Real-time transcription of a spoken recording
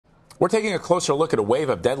We're taking a closer look at a wave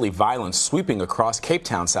of deadly violence sweeping across Cape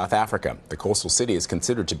Town, South Africa. The coastal city is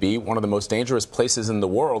considered to be one of the most dangerous places in the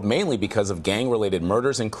world, mainly because of gang-related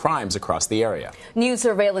murders and crimes across the area. New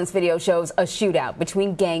surveillance video shows a shootout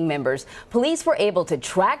between gang members. Police were able to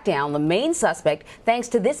track down the main suspect thanks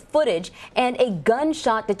to this footage and a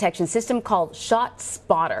gunshot detection system called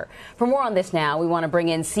Shotspotter. For more on this now, we want to bring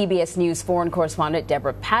in CBS News foreign correspondent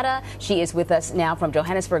Debora Patta. She is with us now from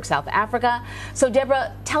Johannesburg, South Africa. So,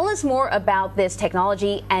 Debora, tell us more about this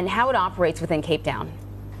technology and how it operates within Cape Town.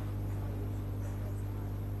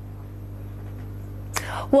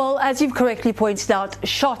 Well, as you've correctly pointed out,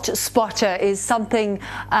 Shotspotter is something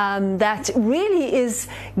that really is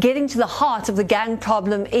getting to the heart of the gang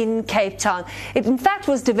problem in Cape Town. It, in fact,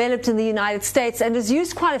 was developed in the United States and is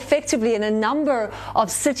used quite effectively in a number of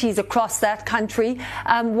cities across that country.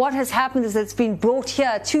 What has happened is it's been brought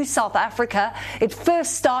here to South Africa. It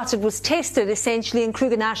first was tested essentially in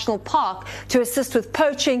Kruger National Park to assist with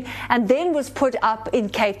poaching, and then was put up in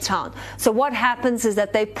Cape Town. So what happens is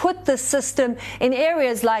that they put the system in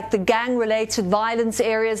areas like the gang-related violence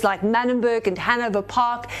areas like Manenberg and Hanover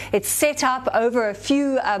Park. It's set up over a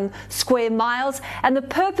few square miles, and the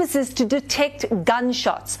purpose is to detect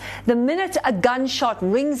gunshots. The minute a gunshot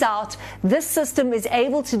rings out, this system is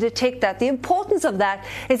able to detect that. The importance of that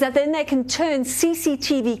is that then they can turn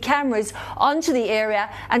CCTV cameras onto the area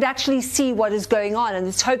and actually see what is going on, and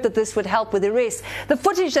it's hoped that this would help with arrests. The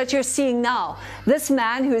footage that you're seeing now, this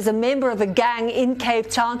man who is a member of a gang in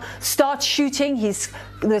Cape Town starts shooting.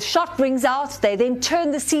 The shot rings out. They then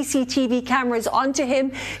turn the CCTV cameras onto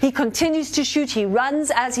him. He continues to shoot. He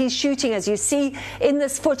runs as he's shooting, as you see in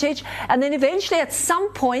this footage. And then eventually at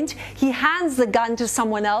some point, he hands the gun to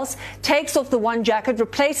someone else, takes off the one jacket,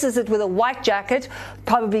 replaces it with a white jacket,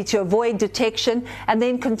 probably to avoid detection, and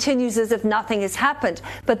then continues as if nothing has happened.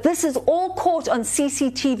 But this is all caught on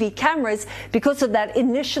CCTV cameras because of that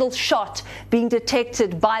initial shot being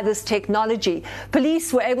detected by this technology.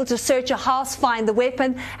 Police were able to search a house, find the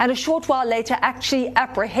weapon, and a short while later actually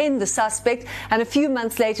apprehend the suspect, and a few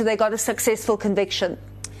months later they got a successful conviction.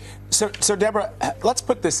 So Debora, let's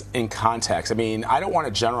put this in context. I mean, I don't want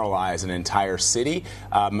to generalize an entire city,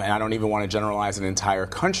 and I don't even want to generalize an entire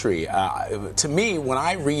country. To me, when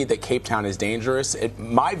I read that Cape Town is dangerous,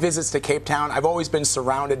 my visits to Cape Town, I've always been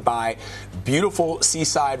surrounded by beautiful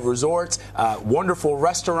seaside resorts, wonderful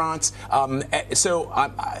restaurants.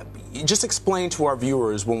 Just explain to our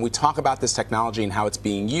viewers, when we talk about this technology and how it's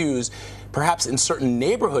being used, perhaps in certain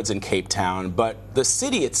neighborhoods in Cape Town, but the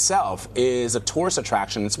city itself is a tourist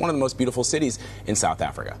attraction. It's one of the most beautiful cities in South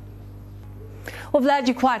Africa. Well, Vlad,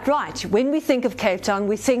 you're quite right. When we think of Cape Town,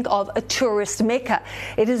 we think of a tourist mecca.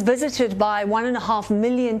 It is visited by 1.5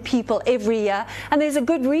 million people every year, and there's a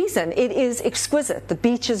good reason. It is exquisite. The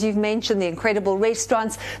beaches you've mentioned, the incredible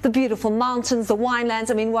restaurants, the beautiful mountains, the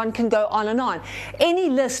winelands. I mean, one can go on and on. Any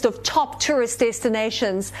list of top tourist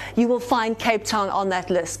destinations, you will find Cape Town on that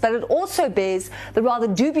list. But it also bears the rather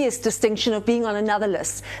dubious distinction of being on another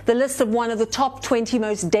list, the list of one of the top 20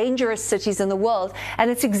 most dangerous cities in the world.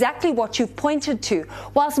 And it's exactly what you've pointed to.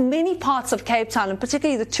 Whilst many parts of Cape Town, and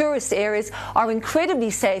particularly the tourist areas, are incredibly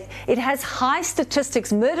safe, it has high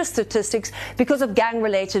statistics, murder statistics, because of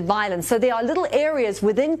gang-related violence. So there are little areas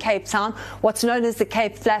within Cape Town, what's known as the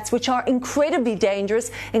Cape Flats, which are incredibly dangerous,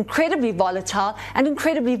 incredibly volatile, and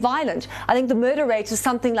incredibly violent. I think the murder rate is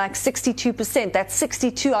something like 62%. That's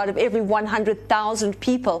 62 out of every 100,000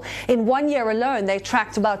 people. In 1 year alone, they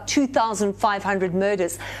tracked about 2,500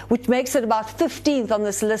 murders, which makes it about 15th on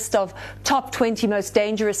this list of top 20 most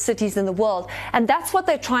dangerous cities in the world. And that's what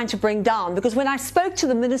they're trying to bring down, because when I spoke to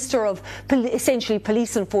the Minister of essentially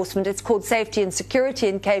police enforcement, it's called Safety and Security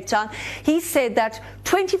in Cape Town, he said that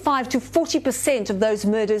 25 to 40% of those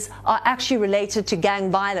murders are actually related to gang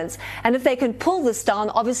violence. And if they can pull this down,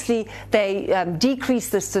 obviously they decrease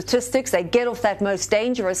the statistics, they get off that most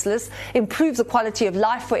dangerous list, improve the quality of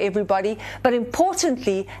life for everybody, but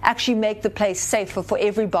importantly, actually make the place safer for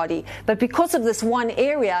everybody. But because of this one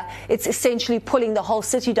area, it's essentially pulling the whole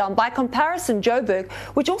city down. By comparison, Joburg,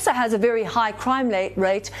 which also has a very high crime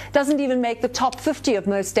rate, doesn't even make the top 50 of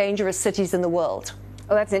most dangerous cities in the world.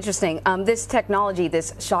 Oh, that's interesting. This technology,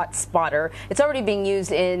 this Shotspotter, it's already being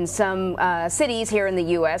used in some cities here in the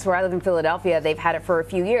U.S. Where I live in Philadelphia, they've had it for a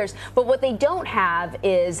few years. But what they don't have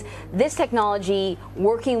is this technology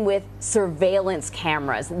working with surveillance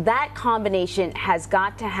cameras. That combination has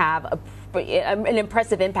got to have an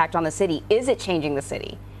impressive impact on the city. Is it changing the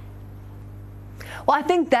city? Well, I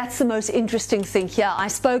think that's the most interesting thing here. I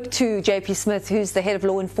spoke to JP Smith, who's the head of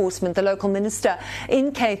law enforcement, the local minister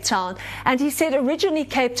in Cape Town, and he said originally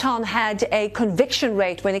Cape Town had a conviction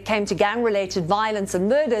rate when it came to gang-related violence and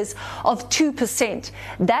murders of 2%.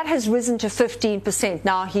 That has risen to 15%.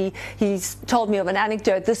 Now, he's told me of an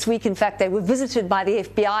anecdote this week. In fact, they were visited by the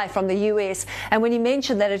FBI from the US, and when he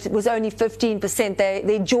mentioned that it was only 15%,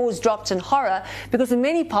 their jaws dropped in horror, because in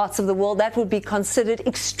many parts of the world that would be considered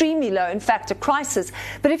extremely low, in fact, a crisis.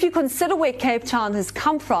 But if you consider where Cape Town has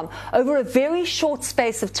come from, over a very short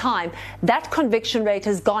space of time, that conviction rate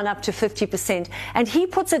has gone up to 50%. And he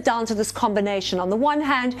puts it down to this combination. On the one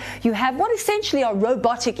hand, you have what essentially are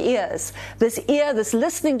robotic ears. This ear, this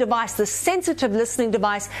listening device, this sensitive listening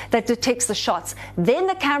device that detects the shots. Then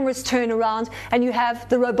the cameras turn around and you have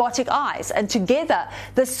the robotic eyes. And together,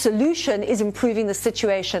 this solution is improving the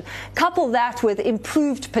situation. Couple that with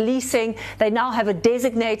improved policing. They now have a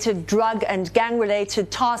designated drug and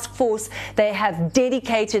gang-related task force. They have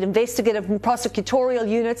dedicated investigative and prosecutorial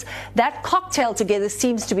units. That cocktail together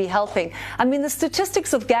seems to be helping. I mean, the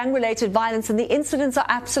statistics of gang-related violence and the incidents are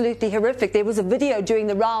absolutely horrific. There was a video doing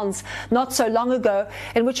the rounds not so long ago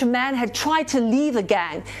in which a man had tried to leave a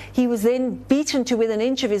gang. He was then beaten to within an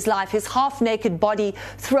inch of his life, his half-naked body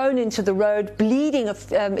thrown into the road, bleeding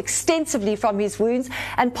extensively from his wounds,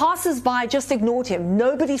 and passers-by just ignored him.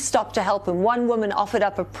 Nobody stopped to help him. One woman offered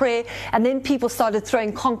up a prayer, and then people started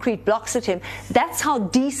throwing concrete blocks at him. That's how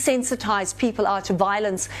desensitized people are to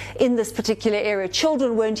violence in this particular area.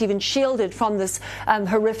 Children weren't even shielded from this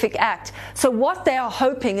horrific act. So what they are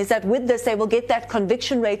hoping is that with this, they will get that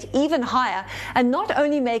conviction rate even higher, and not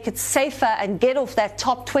only make it safer and get off that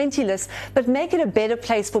top 20 list, but make it a better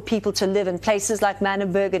place for people to live in places like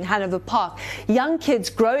Manenberg and Hanover Park. Young kids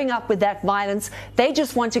growing up with that violence, they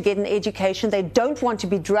just want to get an education. They don't want to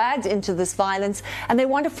be dragged into this violence, and they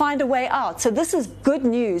want to find a way out. So this is good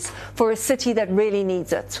news for a city that really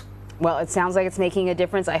needs it. Well, it sounds like it's making a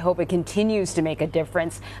difference. I hope it continues to make a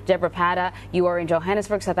difference. Debora Patta, you are in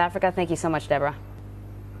Johannesburg, South Africa. Thank you so much, Debora.